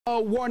A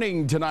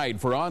warning tonight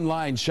for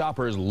online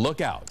shoppers.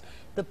 Look out.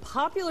 The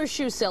popular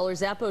shoe seller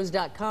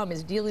Zappos.com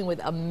is dealing with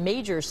a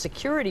major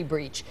security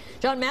breach.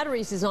 John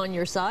Matarese is on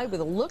your side with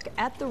a look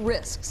at the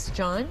risks.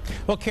 John?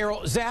 Well,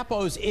 Carol,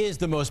 Zappos is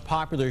the most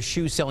popular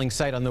shoe selling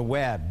site on the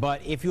web.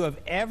 But if you have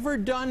ever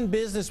done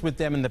business with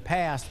them in the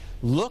past,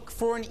 look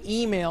for an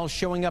email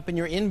showing up in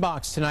your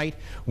inbox tonight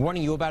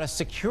warning you about a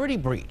security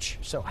breach.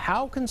 So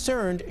how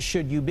concerned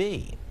should you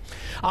be?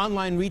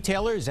 Online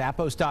retailer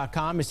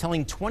Zappos.com is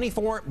telling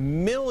 24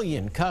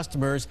 million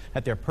customers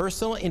that their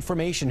personal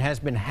information has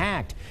been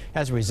hacked.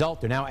 As a result,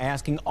 they're now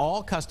asking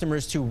all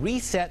customers to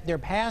reset their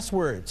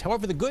passwords.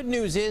 However, the good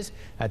news is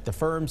that the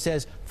firm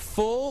says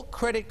full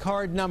credit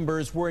card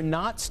numbers were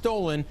not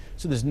stolen,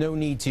 so there's no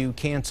need to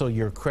cancel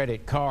your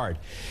credit card.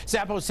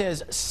 Zappos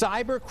says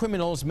cyber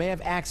criminals may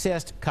have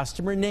accessed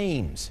customer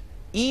names,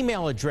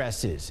 email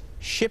addresses,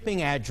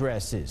 shipping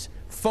addresses,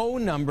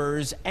 phone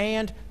numbers,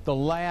 and the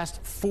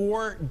last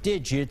 4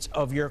 digits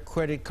of your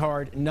credit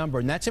card number.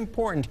 And that's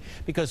important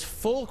because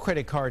full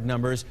credit card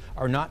numbers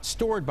are not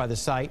stored by the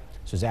site.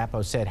 So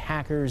Zappos said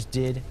hackers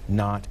did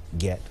not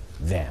get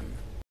them.